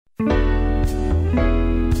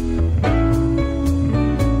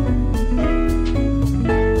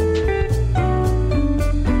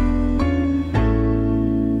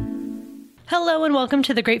Hello and welcome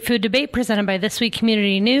to the Great Food Debate presented by This Week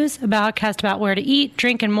Community News, a podcast about where to eat,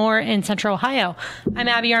 drink, and more in Central Ohio. I'm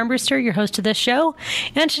Abby Armbruster, your host of this show,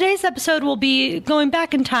 and today's episode will be going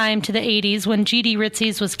back in time to the 80s when GD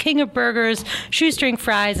Ritzy's was king of burgers, shoestring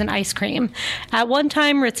fries, and ice cream. At one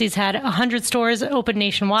time, Ritzy's had 100 stores open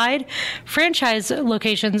nationwide. Franchise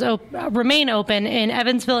locations remain open in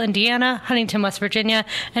Evansville, Indiana, Huntington, West Virginia,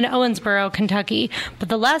 and Owensboro, Kentucky, but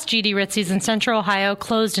the last GD Ritzy's in Central Ohio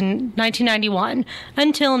closed in 1991.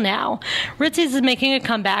 Until now. Ritzy's is making a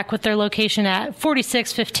comeback with their location at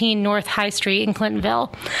 4615 North High Street in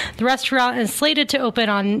Clintonville. The restaurant is slated to open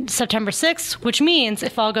on September 6th, which means,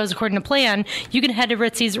 if all goes according to plan, you can head to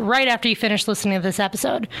Ritzy's right after you finish listening to this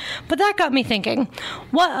episode. But that got me thinking,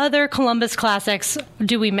 what other Columbus classics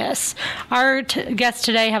do we miss? Our guests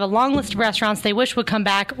today have a long list of restaurants they wish would come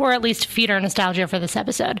back, or at least feed our nostalgia for this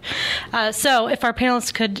episode. So if our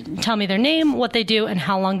panelists could tell me their name, what they do, and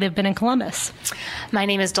how long they've been in Columbus. My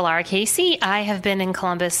name is Delara Casey. I have been in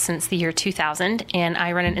Columbus since the year 2000, and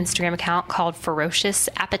I run an Instagram account called Ferocious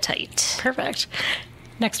Appetite. Perfect.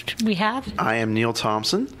 Next we have... I am Neil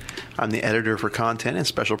Thompson. I'm the editor for content and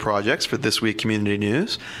special projects for This Week Community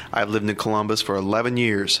News. I've lived in Columbus for 11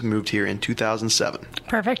 years, moved here in 2007.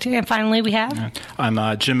 Perfect. And finally we have...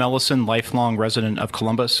 I'm Jim Ellison, lifelong resident of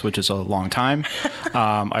Columbus, which is a long time.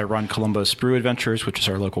 I run Columbus Brew Adventures, which is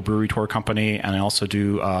our local brewery tour company, and I also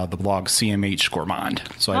do the blog CMH Gourmand.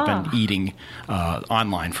 So I've been eating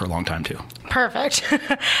online for a long time, too. Perfect.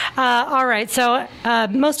 All right. So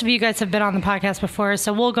most of you guys have been on the podcast before,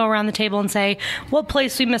 so we'll go around the table and say what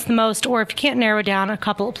place we missed the most, or if you can't narrow down, a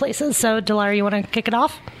couple of places. So, Delara, you want to kick it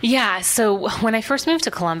off? Yeah. So when I first moved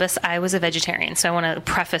to Columbus, I was a vegetarian. So I want to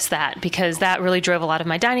preface that because that really drove a lot of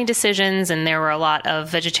my dining decisions, and there were a lot of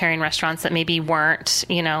vegetarian restaurants that maybe weren't,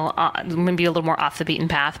 maybe a little more off the beaten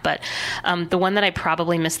path. But the one that I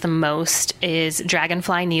probably missed the most is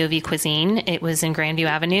Dragonfly Neo-V Cuisine. It was in Grandview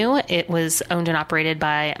Avenue. It was owned and operated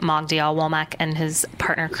by Magdiel Womack and his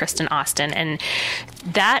partner, Kristen Austin. And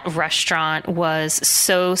that restaurant was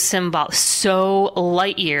so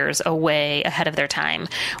light years away ahead of their time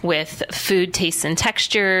with food tastes and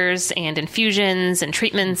textures and infusions and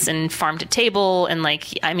treatments and farm to table. And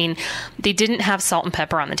they didn't have salt and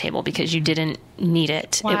pepper on the table because you didn't need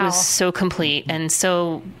it. Wow. It was so complete and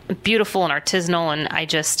so beautiful and artisanal. And I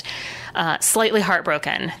just... slightly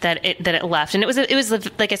heartbroken that it left. And it was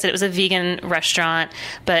like I said, it was a vegan restaurant,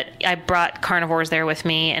 but I brought carnivores there with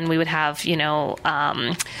me, and we would have,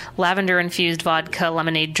 lavender infused vodka,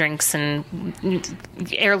 lemonade drinks, and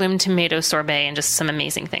heirloom tomato sorbet, and just some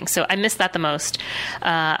amazing things. So I miss that the most.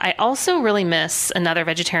 I also really miss another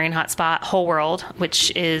vegetarian hotspot, Whole World,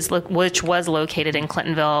 which was located in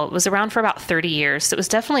Clintonville. It was around for about 30 years. So it was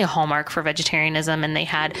definitely a hallmark for vegetarianism, and they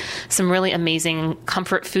had some really amazing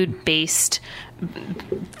comfort food based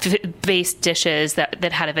dishes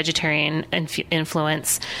that had a vegetarian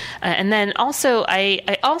influence. And then also,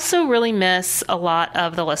 I also really miss a lot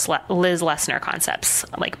of the Liz Lessner concepts,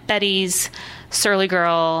 like Betty's, Surly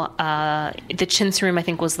Girl, the Chintz Room, I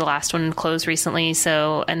think, was the last one closed recently.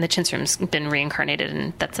 So, and the Chintz Room's been reincarnated,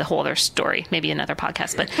 and that's a whole other story, maybe another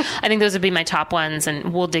podcast. But I think those would be my top ones,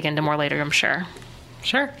 and we'll dig into more later, I'm sure.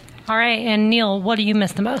 Sure. All right. And Neil, what do you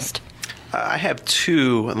miss the most? I have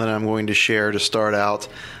two that I'm going to share to start out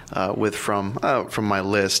with from my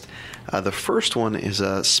list. The first one is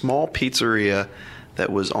a small pizzeria that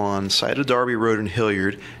was on site of Darby Road in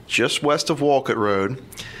Hilliard, just west of Walcott Road.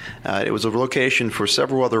 It was a location for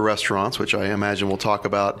several other restaurants, which I imagine we'll talk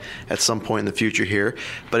about at some point in the future here.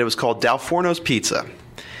 But it was called Dalforno's Pizza.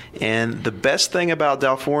 And the best thing about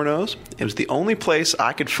Dalforno's, it was the only place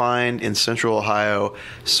I could find in Central Ohio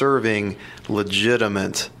serving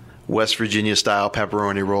legitimate West Virginia-style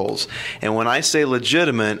pepperoni rolls. And when I say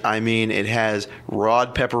legitimate, I mean it has raw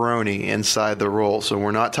pepperoni inside the roll. So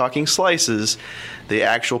we're not talking slices, the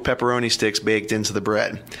actual pepperoni sticks baked into the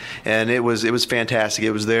bread. And it was fantastic.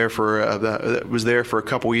 It was there for a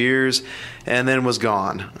couple years and then was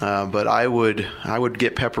gone. But I would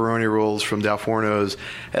get pepperoni rolls from Dalforno's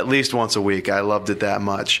at least once a week. I loved it that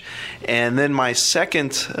much. And then my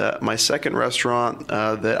second restaurant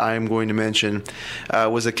that I'm going to mention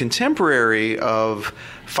was a contemporary of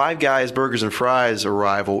Five Guys Burgers and Fries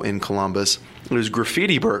arrival in Columbus. It was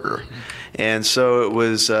Graffiti Burger. And so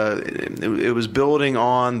it was building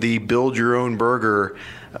on the build your own burger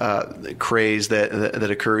craze that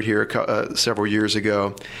occurred here several years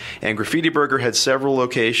ago. And Graffiti Burger had several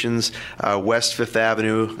locations, West Fifth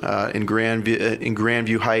Avenue in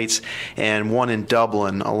Grandview Heights, and one in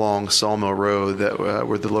Dublin along Sawmill Road that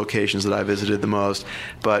were the locations that I visited the most.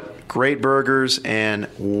 But great burgers and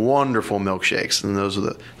wonderful milkshakes, and those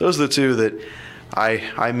are the two that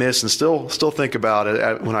I miss and still think about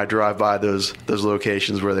it when I drive by those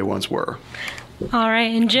locations where they once were. All right.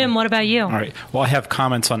 And Jim, what about you? All right. Well, I have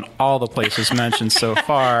comments on all the places mentioned so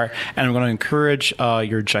far, and I'm going to encourage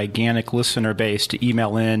your gigantic listener base to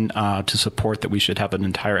email in to support that we should have an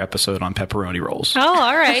entire episode on pepperoni rolls. Oh,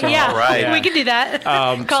 all right. all right. We can do that.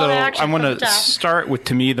 So to action I'm going from the to top. start with,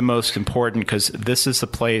 to me, the most important, because this is the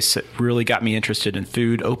place that really got me interested in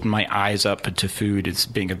food, opened my eyes up to food as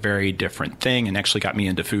being a very different thing, and actually got me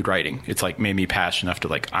into food writing. It's like made me passionate enough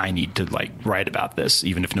to I need to write about this,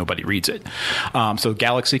 even if nobody reads it. So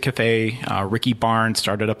Galaxy Cafe, Ricky Barnes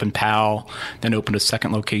started up in Powell, then opened a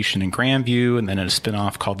second location in Grandview, and then a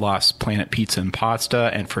spinoff called Lost Planet Pizza and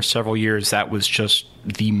Pasta. And for several years, that was just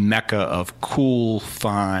the mecca of cool,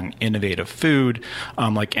 fun, innovative food.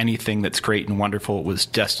 Like anything that's great and wonderful, it was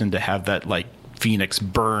destined to have that Phoenix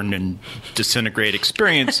burn and disintegrate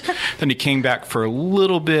experience. Then he came back for a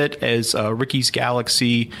little bit as Ricky's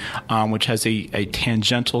Galaxy, which has a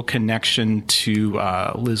tangential connection to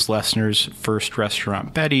Liz Lesner's first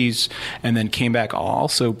restaurant, Betty's, and then came back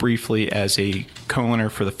also briefly as a co-owner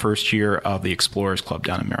for the first year of the Explorers Club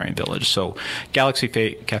down in Marion Village. So Galaxy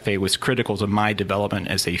Cafe was critical to my development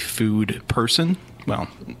as a food person.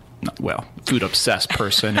 Food-obsessed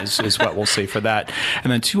person is what we'll say for that.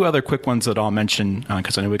 And then two other quick ones that I'll mention,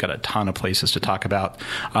 because I know we've got a ton of places to talk about.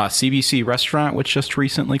 CBC Restaurant, which just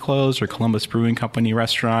recently closed, or Columbus Brewing Company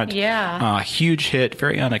Restaurant. Yeah. Huge hit,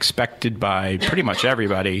 very unexpected by pretty much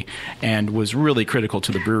everybody, and was really critical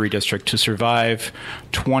to the brewery district to survive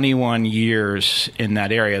 21 years in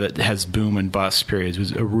that area that has boom and bust periods. It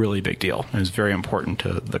was a really big deal. It was very important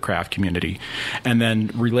to the craft community. And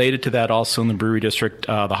then related to that, also in the brewery district,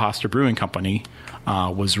 the Hoster Brewing Company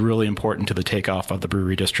was really important to the takeoff of the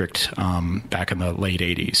brewery district back in the late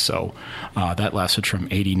 80s. So that lasted from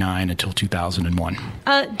 89 until 2001.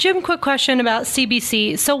 Jim, quick question about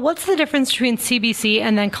CBC. So what's the difference between CBC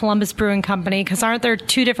and then Columbus Brewing Company? Because aren't there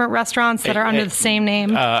two different restaurants that are under the same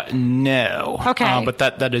name? No. Okay. But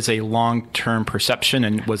that is a long-term perception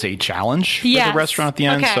and was a challenge for Yes. the restaurant at the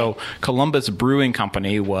end. Okay. So Columbus Brewing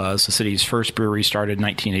Company was the city's first brewery, started in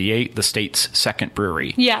 1988, the state's second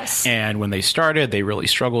brewery. Yes. And when they started, they really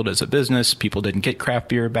struggled as a business. People didn't get craft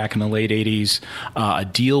beer back in the late 80s. A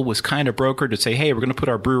deal was kind of brokered to say, hey, we're going to put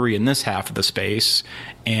our brewery in this half of the space.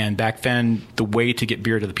 And back then, the way to get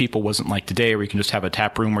beer to the people wasn't like today, where you can just have a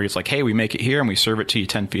tap room where it's like, hey, we make it here and we serve it to you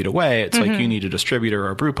 10 feet away. It's like you need a distributor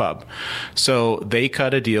or a brew pub. So they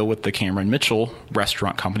cut a deal with the Cameron Mitchell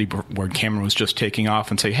Restaurant Company, where Cameron was just taking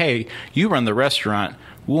off, and say, hey, you run the restaurant,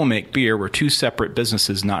 we'll make beer. We're two separate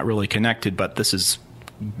businesses, not really connected, but this is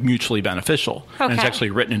mutually beneficial. Okay. And it's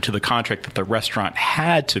actually written into the contract that the restaurant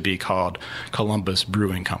had to be called Columbus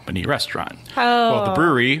Brewing Company Restaurant. Oh. Well, the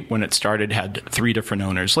brewery, when it started, had three different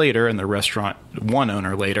owners later, and the restaurant, one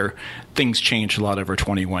owner later. Things changed a lot over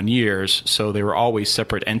 21 years, so they were always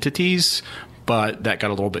separate entities, but that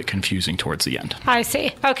got a little bit confusing towards the end. I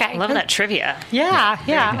see. Okay. I love that trivia. Yeah.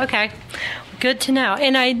 Okay. Good to know.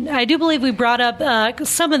 And I do believe we brought up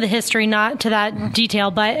some of the history, not to that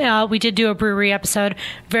detail, but we did do a brewery episode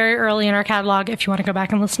very early in our catalog if you want to go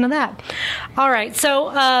back and listen to that. All right.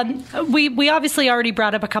 So we obviously already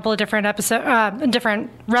brought up a couple of different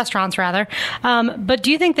different restaurants, rather. But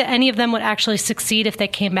do you think that any of them would actually succeed if they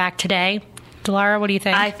came back today? Delara, what do you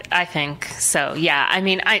think? I think so. Yeah. I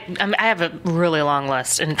mean, I have a really long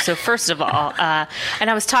list. And so first of all, and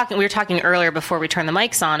we were talking earlier before we turned the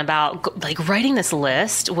mics on about writing this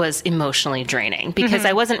list was emotionally draining because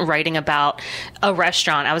I wasn't writing about a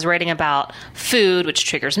restaurant. I was writing about food, which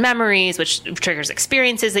triggers memories, which triggers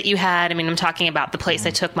experiences that you had. I mean, I'm talking about the place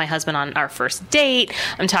I took my husband on our first date.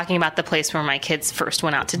 I'm talking about the place where my kids first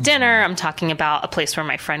went out to dinner. I'm talking about a place where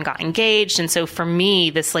my friend got engaged. And so for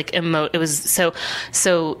me, this it was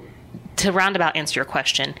so to roundabout answer your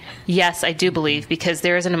question, yes, I do believe, because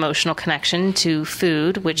there is an emotional connection to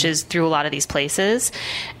food, which is through a lot of these places.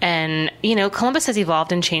 And, Columbus has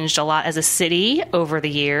evolved and changed a lot as a city over the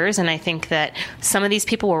years. And I think that some of these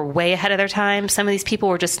people were way ahead of their time. Some of these people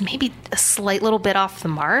were just maybe a slight little bit off the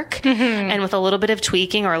mark. And with a little bit of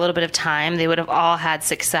tweaking or a little bit of time, they would have all had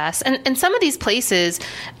success. And some of these places,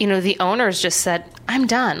 the owners just said, I'm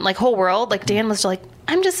done. Like Whole World, like Dan was like,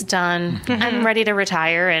 I'm just done. I'm ready to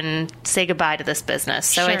retire and say goodbye to this business.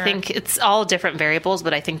 So Sure. I think it's all different variables,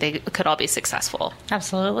 but I think they could all be successful.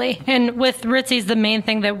 Absolutely. And with Ritzy's, the main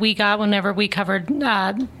thing that we got whenever we covered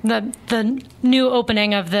the new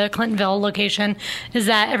opening of the Clintonville location is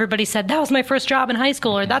that everybody said, that was my first job in high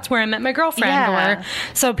school, or that's where I met my girlfriend. Yeah. Or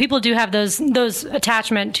so people do have those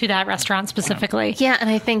attachment to that restaurant specifically. Yeah, and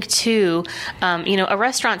I think, too, a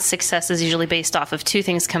restaurant's success is usually based off of two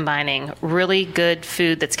things combining: really good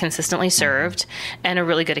food that's consistently served and a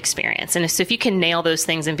really good experience. And so if you can nail those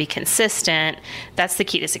things and be consistent, that's the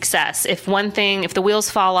key to success. If the wheels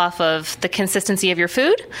fall off of the consistency of your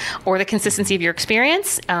food or the consistency of your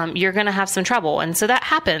experience, you're going to have some trouble. And so that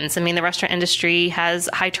happens. I mean, the restaurant industry has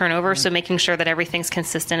high turnover, so making sure that everything's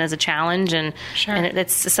consistent is a challenge, and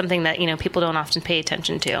it's something that people don't often pay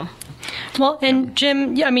attention to. Well, and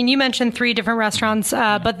Jim, I mean, you mentioned 3 different restaurants,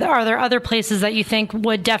 but are there other places that you think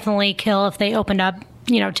would definitely kill if they opened up,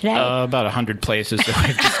 today? About 100 places that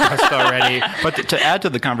we've discussed already. But to add to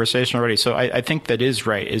the conversation already, so I think that is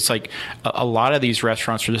right. It's like a lot of these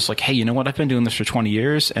restaurants are just like, hey, you know what? I've been doing this for 20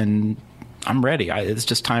 years, and I'm ready. It's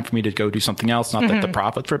just time for me to go do something else. Not that the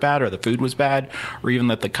profits were bad or the food was bad or even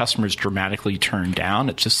that the customers dramatically turned down.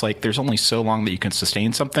 It's just like there's only so long that you can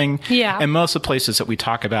sustain something. Yeah. And most of the places that we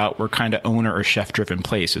talk about were kind of owner or chef-driven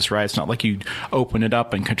places, right? It's not like you open it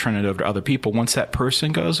up and can turn it over to other people. Once that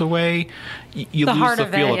person goes away, you lose the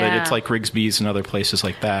feel of it. It's like Rigsby's and other places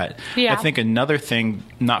like that. Yeah. I think another thing,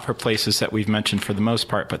 not for places that we've mentioned for the most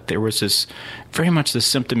part, but there was this very much this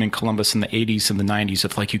symptom in Columbus in the 80s and the 90s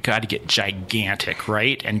of like you got to get gigantic,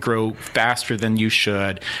 right? And grow faster than you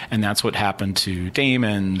should. And that's what happened to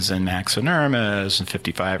Damon's and Max and Irma's and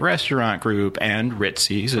 55 Restaurant Group and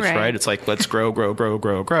Ritzy's. It's right. It's like, let's grow.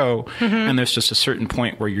 And there's just a certain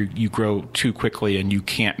point where you grow too quickly and you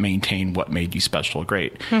can't maintain what made you special or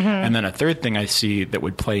great. And then a third thing I see that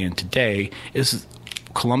would play in today is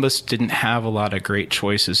Columbus didn't have a lot of great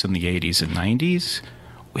choices in the 80s and 90s.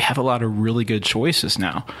 We have a lot of really good choices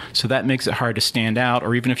now. So that makes it hard to stand out.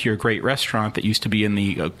 Or even if you're a great restaurant that used to be in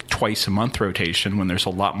the twice a month rotation, when there's a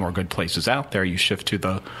lot more good places out there, you shift to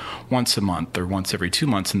the once a month or once every 2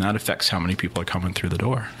 months, and that affects how many people are coming through the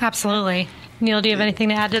door. Absolutely. Neil, do you have anything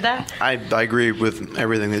to add to that? I agree with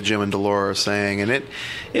everything that Jim and Delora are saying, and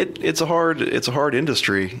it's a hard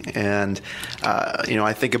industry. And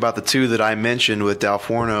I think about the 2 that I mentioned with Dal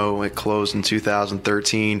Forno. It closed in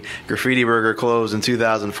 2013. Graffiti Burger closed in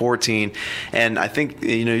 2014, and I think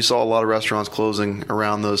you saw a lot of restaurants closing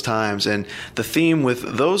around those times. And the theme with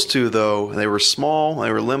those 2, though, they were small,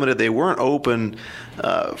 they were limited, they weren't open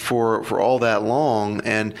for all that long,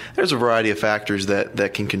 and there's a variety of factors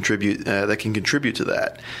that can contribute to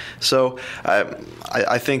that. So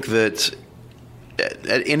I think that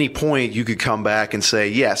at any point you could come back and say,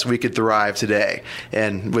 yes, we could thrive today.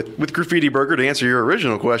 And with Graffiti Burger, to answer your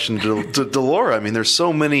original question to Delora, I mean, there's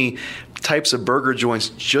so many types of burger joints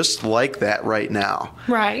just like that right now.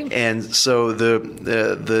 Right. And so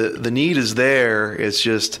the need is there. It's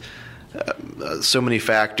just so many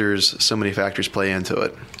factors play into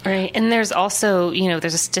it. Right. And there's also,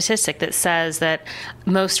 there's a statistic that says that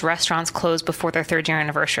most restaurants close before their 3rd year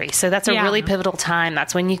anniversary. So that's a really pivotal time.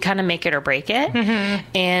 That's when you kind of make it or break it.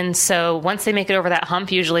 And so once they make it over that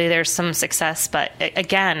hump, usually there's some success. But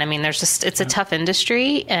again, I mean, it's a tough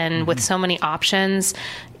industry. And with so many options,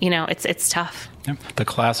 it's tough. Yep. The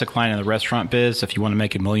classic line in the restaurant biz, if you want to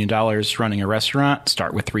make $1 million running a restaurant,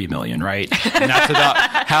 start with $3 million, right? And that's about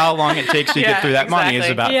how long it takes you to get through that money is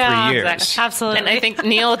about 3 years. Exactly. Absolutely. And I think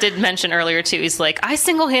Neil did mention earlier, too, he's like, I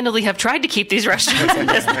single-handedly have tried to keep these restaurants in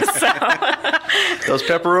business. So. Those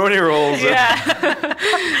pepperoni rolls. Yeah.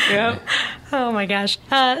 Yep. Oh, my gosh.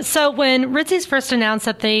 So when Ritzy's first announced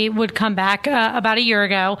that they would come back about a year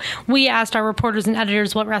ago, we asked our reporters and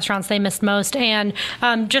editors what restaurants they missed most. And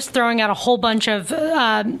just throwing out a whole bunch of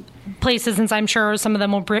places, since I'm sure some of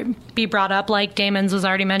them will be brought up, like Damon's was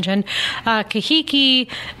already mentioned, Kahiki,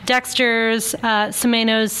 Dexter's,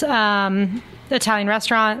 Semeno's Italian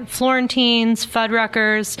restaurant, Florentine's,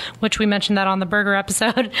 Fuddruckers, which we mentioned that on the burger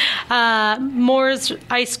episode, Moore's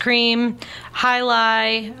Ice Cream, High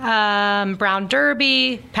Lie, Brown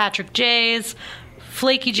Derby, Patrick J's,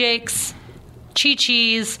 Flaky Jake's,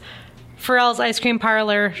 Chi-Chi's, Pharrell's Ice Cream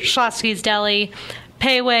Parlor, Schlotsky's Deli,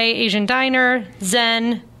 Payway Asian Diner,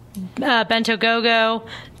 Zen, Bento Go-Go,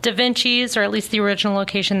 Da Vinci's, or at least the original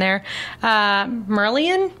location there,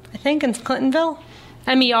 Merlion, I think, in Clintonville.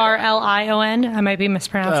 Merlion. I might be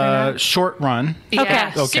mispronouncing that. Short run.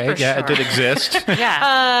 Yeah, okay. Yeah, it did exist.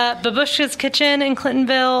 Yeah. Babushka's Kitchen in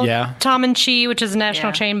Clintonville. Yeah. Tom and Chi, which is a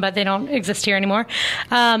national chain, but they don't exist here anymore.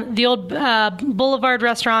 The old Boulevard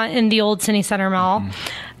restaurant in the old City Center Mall.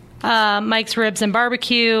 Mike's Ribs and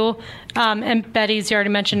Barbecue, And Betty's, you already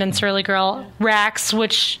mentioned, in Surly Girl. Rax,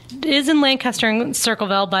 which is in Lancaster and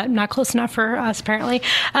Circleville, but not close enough for us, apparently.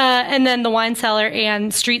 And then the Wine Cellar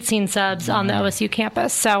and Street Scene Subs on the OSU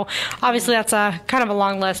campus. So obviously that's a kind of a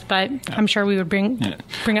long list, but I'm sure we would bring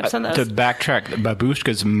up some of those. To backtrack,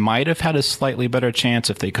 Babushka's might have had a slightly better chance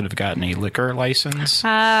if they could have gotten a liquor license.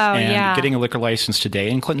 And getting a liquor license today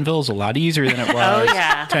in Clintonville is a lot easier than it was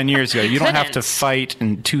 10 years ago. You don't have to fight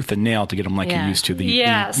and tooth and nail to get them like you used to.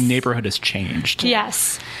 The neighborhood has changed.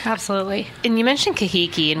 Yes, absolutely. And you mentioned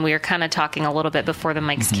Kahiki, and we were kind of talking a little bit before the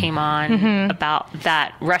mics came on about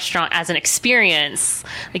that restaurant as an experience.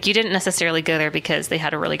 Like, you didn't necessarily go there because they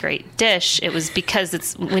had a really great dish. It was because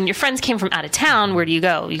it's when your friends came from out of town, where do you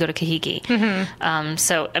go? You go to Kahiki.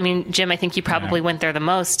 So, I mean, Jim, I think you probably went there the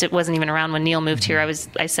most. It wasn't even around when Neil moved here.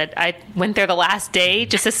 I said I went there the last day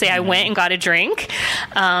just to say I went and got a drink.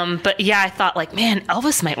 But yeah, I thought, like, man,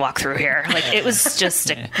 Elvis might walk through here. Like, it was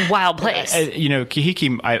just a wild place.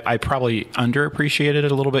 Kahiki, I probably underappreciated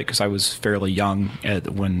it a little bit because I was fairly young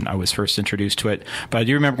when I was first introduced to it. But I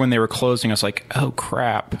do remember when they were closing, I was like, oh,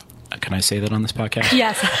 crap. Can I say that on this podcast?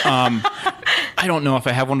 Yes. I don't know if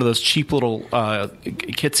I have one of those cheap little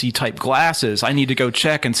kitsy type glasses. I need to go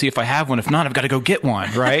check and see if I have one. If not, I've got to go get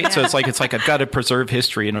one, right? So it's like I've got to preserve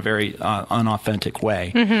history in a very unauthentic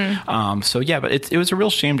way. But it was a real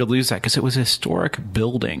shame to lose that because it was a historic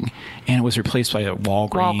building and it was replaced by a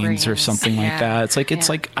Walgreens or something like that. It's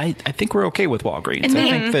like I think we're okay with Walgreens.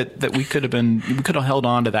 I think that we could have held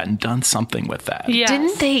on to that and done something with that. Yes.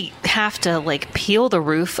 Didn't they have to like peel the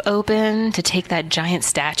roof open to take that giant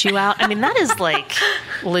statue out? I mean, that is like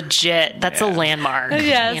legit. That's a landmark.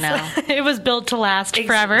 Yes. You know, it was built to last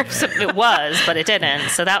forever. So it was, but it didn't.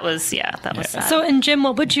 So that was sad. So, and Jim,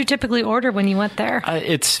 what would you typically order when you went there?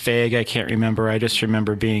 It's vague. I can't remember. I just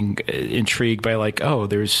remember being intrigued by like, oh,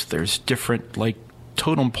 there's different like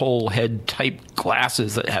totem pole head type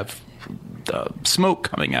glasses that have smoke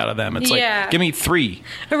coming out of them. It's like, give me 3.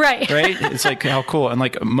 Right. It's like, how cool. And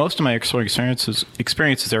like most of my experiences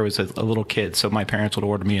there was a little kid, so my parents would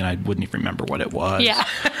order me and I wouldn't even remember what it was.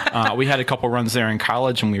 We had a couple runs there in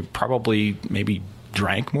college and we probably maybe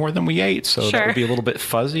drank more than we ate, so that would be a little bit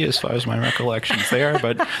fuzzy as far as my recollections there.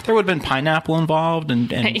 But there would have been pineapple involved and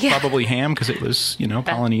probably ham because it was,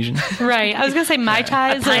 Polynesian. Right. I was going to say Mai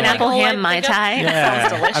Tais. Pineapple ham Mai Tai. Yeah.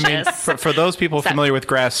 Sounds delicious. I mean, for those people familiar with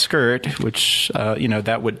grass skirt, which,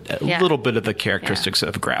 that would a little bit of the characteristics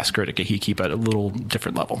of grass skirt at Kahiki, but a little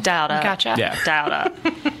different level. Dialed up. Gotcha. Yeah. Dialed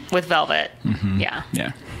up. With velvet. Yeah.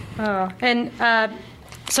 Oh, and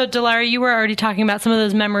so, Delara, you were already talking about some of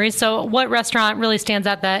those memories. So what restaurant really stands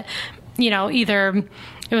out that, either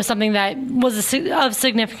it was something that was of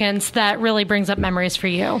significance that really brings up memories for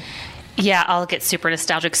you? Yeah, I'll get super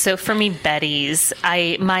nostalgic. So for me, Betty's.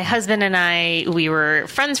 My husband and I, we were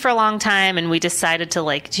friends for a long time, and we decided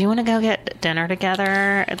to do you want to go get dinner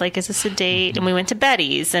together? Like, is this a date? And we went to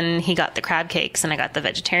Betty's, and he got the crab cakes, and I got the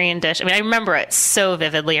vegetarian dish. I mean, I remember it so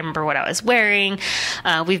vividly. I remember what I was wearing.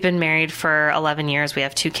 We've been married for 11 years. We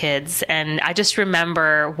have 2 kids, and I just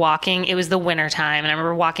remember walking. It was the winter time, and I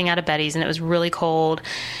remember walking out of Betty's, and it was really cold.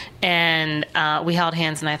 And we held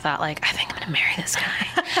hands, and I thought, I think I'm going to marry this guy.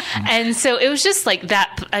 And so it was just like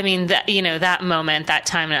that. I mean, that moment, that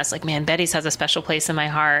time, and I was like, man, Betty's has a special place in my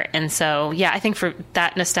heart. And so, I think for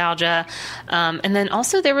that nostalgia. And then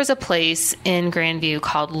also there was a place in Grandview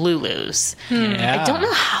called Lulu's. I don't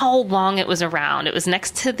know how long it was around. It was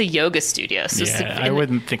next to the yoga studio. So I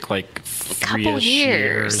wouldn't think a couple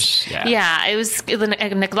years. Yeah, it was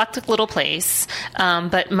a neglected little place.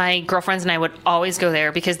 But my girlfriends and I would always go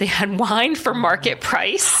there because they had wine for market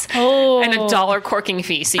price and $1 corking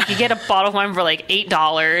fee. So you could get a bottle of wine for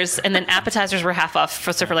 $8, and then appetizers were half off.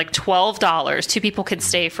 So for $12, 2 people could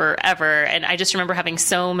stay forever. And I just remember having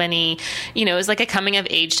so many, it was like a coming of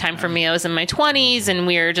age time for me. I was in my 20s and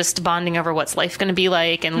we were just bonding over what's life going to be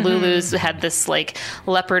like. And Lulu's had this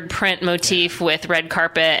leopard print motif with red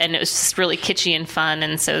carpet, and it was just really kitschy and fun.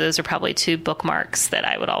 And so those are probably 2 bookmarks that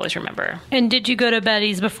I would always remember. And did you go to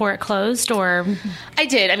Betty's before it closed, or? I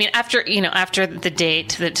did. I mean, after the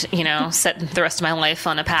date that, set the rest of my life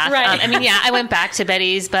on a path. Right. I went back to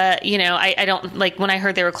Betty's, but, I don't, when I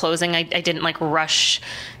heard they were closing, I didn't rush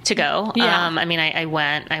to go. Yeah. I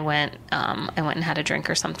went and had a drink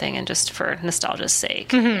or something, and just for nostalgia's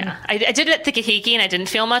sake. Yeah. I did it at the Kahiki, and I didn't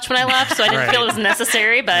feel much when I left, so I didn't feel it was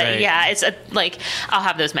necessary, but it's I'll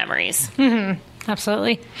have those memories.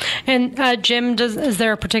 Absolutely. And Jim, is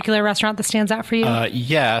there a particular restaurant that stands out for you?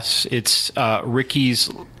 Yes, it's Ricky's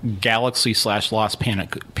Galaxy / Lost Planet,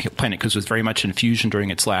 because it was very much in fusion during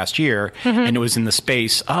its last year, and it was in the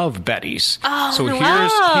space of Betty's. Oh, so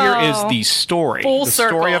wow. here is the story. Full the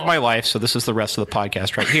circle. Story of my life. So this is the rest of the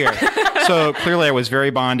podcast right here. So clearly I was very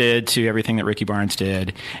bonded to everything that Ricky Barnes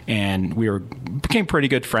did, and we became pretty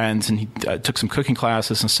good friends, and he took some cooking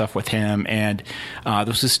classes and stuff with him, and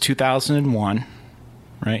this was 2001.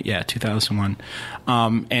 Right? Yeah, 2001.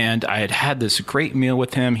 And I had this great meal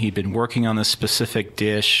with him. He'd been working on this specific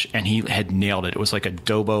dish, and he had nailed it. It was like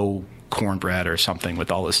adobo cornbread or something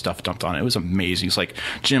with all this stuff dumped on it. It was amazing. He's like,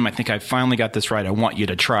 Jim, I think I finally got this right. I want you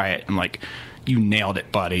to try it. I'm like, you nailed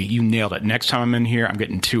it, buddy. You nailed it. Next time I'm in here, I'm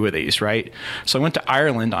getting 2 of these, right? So I went to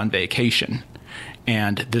Ireland on vacation.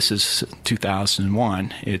 And this is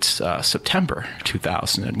 2001. It's September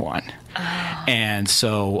 2001. Oh. And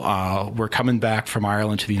so we're coming back from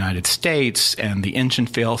Ireland to the United States, and the engine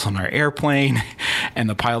fails on our airplane. And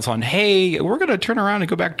the pilot's on, hey, we're going to turn around and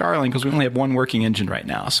go back to Ireland because we only have one working engine right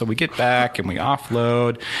now. So we get back and we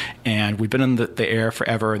offload, and we've been in the air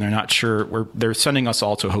forever, and they're not sure. They're sending us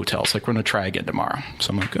all to hotels. Like, we're going to try again tomorrow.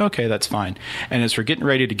 So I'm like, okay, that's fine. And as we're getting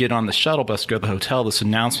ready to get on the shuttle bus to go to the hotel, this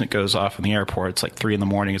announcement goes off in the airport. It's like 3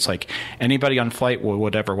 a.m. It's like, anybody on flight,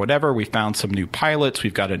 whatever. We found some new pilots.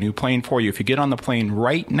 We've got a new plane for you. If you get on the plane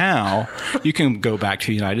right now, you can go back to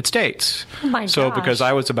the United States. Oh my so gosh. Because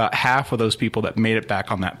I was about half of those people that made it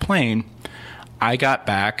back on that plane, I got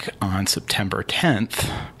back on September 10th.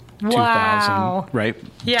 Wow. 2000, right?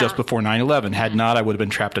 Yeah. Just before 9/11. Had not, I would have been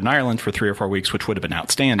trapped in Ireland for 3 or 4 weeks, which would have been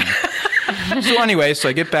outstanding. So anyway,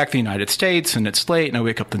 I get back to the United States, and it's late, and I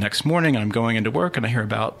wake up the next morning, and I'm going into work, and I hear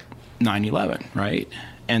about 9/11, right?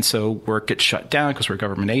 And so work gets shut down because we're a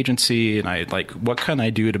government agency, and I what can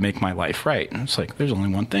I do to make my life right? And it's like, there's only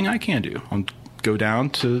one thing I can do. I'll go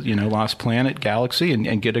down to, Lost Planet, Galaxy,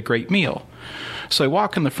 and get a great meal. So I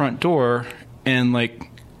walk in the front door, and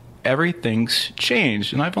everything's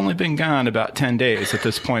changed, and I've only been gone about 10 days at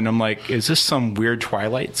this point. I'm like, is this some weird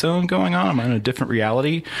Twilight Zone going on? Am I in a different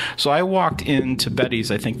reality? So I walked into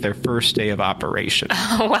Betty's, I think their first day of operation.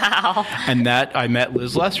 Oh, wow. And I met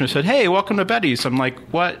Liz Lester and said, hey, welcome to Betty's. I'm like,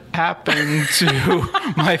 what happened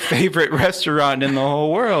to my favorite restaurant in the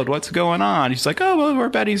whole world? What's going on? He's like, oh, well, we're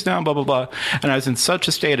Betty's now, blah, blah, blah. And I was in such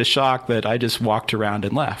a state of shock that I just walked around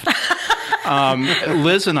and left.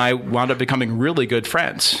 Liz and I wound up becoming really good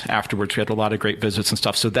friends afterwards. We had a lot of great visits and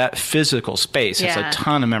stuff. So that physical space has a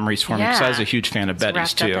ton of memories for me because I was a huge fan of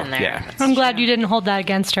Betty's too. Yeah, I'm glad you didn't hold that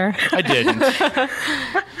against her. I didn't.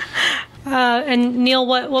 And Neil,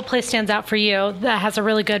 what place stands out for you that has a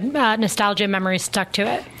really good nostalgia memory stuck to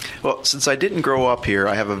it? Well, since I didn't grow up here,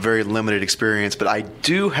 I have a very limited experience, but I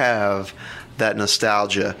do have that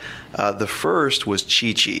nostalgia. The first was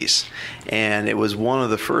Chi-Chi's, and it was one of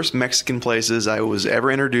the first Mexican places I was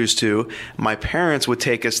ever introduced to. My parents would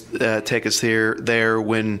take us there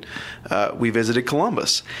when we visited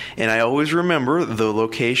Columbus, and I always remember the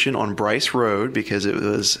location on Bryce Road because it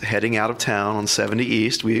was heading out of town on 70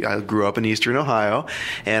 East. I grew up in Eastern Ohio,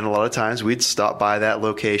 and a lot of times we'd stop by that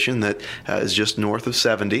location that is just north of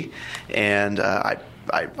 70, and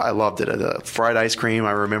I loved it. Fried ice cream,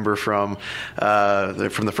 I remember from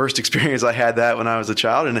the first experience I had that when I was a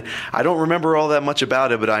child, and I don't remember all that much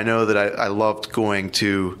about it, but I know that I loved going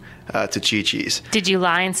to Chi-Chi's. Did you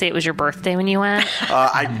lie and say it was your birthday when you went?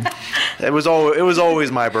 It was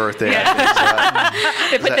always my birthday. Yeah.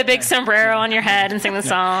 They put the big sombrero on your head and sing the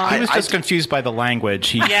song. He was just confused by the language.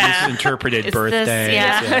 He misinterpreted birthday.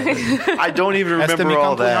 I don't even remember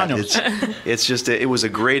all that. It's just it was a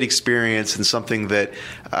great experience and something that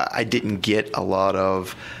I didn't get a lot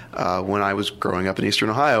of when I was growing up in Eastern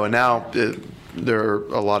Ohio, and now. There are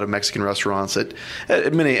a lot of Mexican restaurants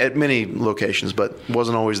at many locations, but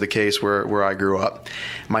wasn't always the case where I grew up.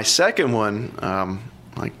 My second one,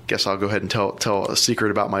 I guess I'll go ahead and tell a secret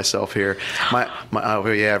about myself here.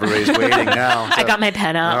 Everybody's waiting now. So, I got my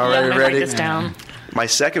pen up. All right, I'm gonna ready? write this down. My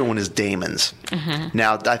second one is Damon's. Mm-hmm.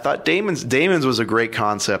 Now, I thought Damon's was a great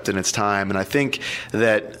concept in its time, and I think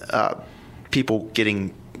that people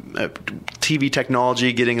getting TV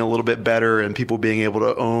technology getting a little bit better and people being able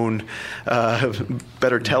to own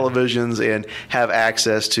better televisions and have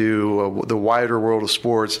access to the wider world of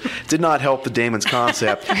sports did not help the Damon's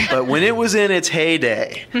concept. But when it was in its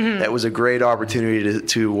heyday, that was a great opportunity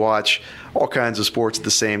to watch all kinds of sports at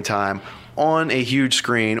the same time on a huge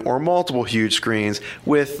screen or multiple huge screens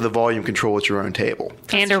with the volume control at your own table.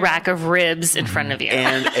 And a rack of ribs in front of you.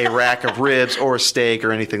 And a rack of ribs or a steak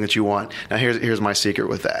or anything that you want. Now, here's my secret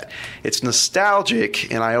with that. It's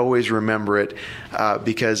nostalgic, and I always remember it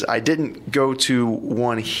because I didn't go to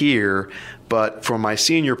one here, but for my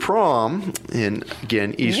senior prom in,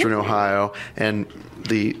 again, Eastern Ohio and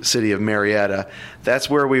the city of Marietta, that's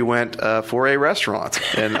where we went for a restaurant.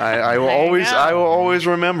 And I will always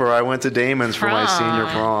remember I went to Damon's for my senior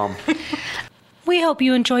prom. We hope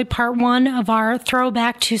you enjoyed part one of our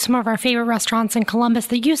throwback to some of our favorite restaurants in Columbus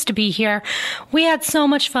that used to be here. We had so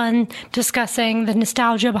much fun discussing the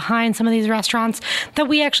nostalgia behind some of these restaurants that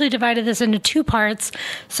we actually divided this into 2 parts.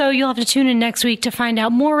 So you'll have to tune in next week to find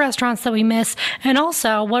out more restaurants that we miss, and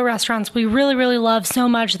also what restaurants we really, really love so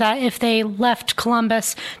much that if they left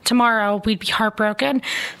Columbus tomorrow, we'd be heartbroken.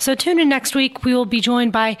 So tune in next week. We will be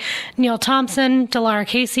joined by Neil Thompson, Delara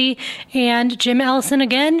Casey, and Jim Ellison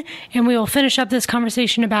again, and we will finish up this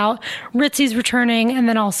conversation about Ritzy's returning, and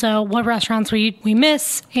then also what restaurants we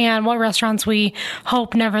miss and what restaurants we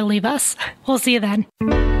hope never leave us. We'll see you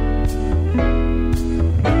then.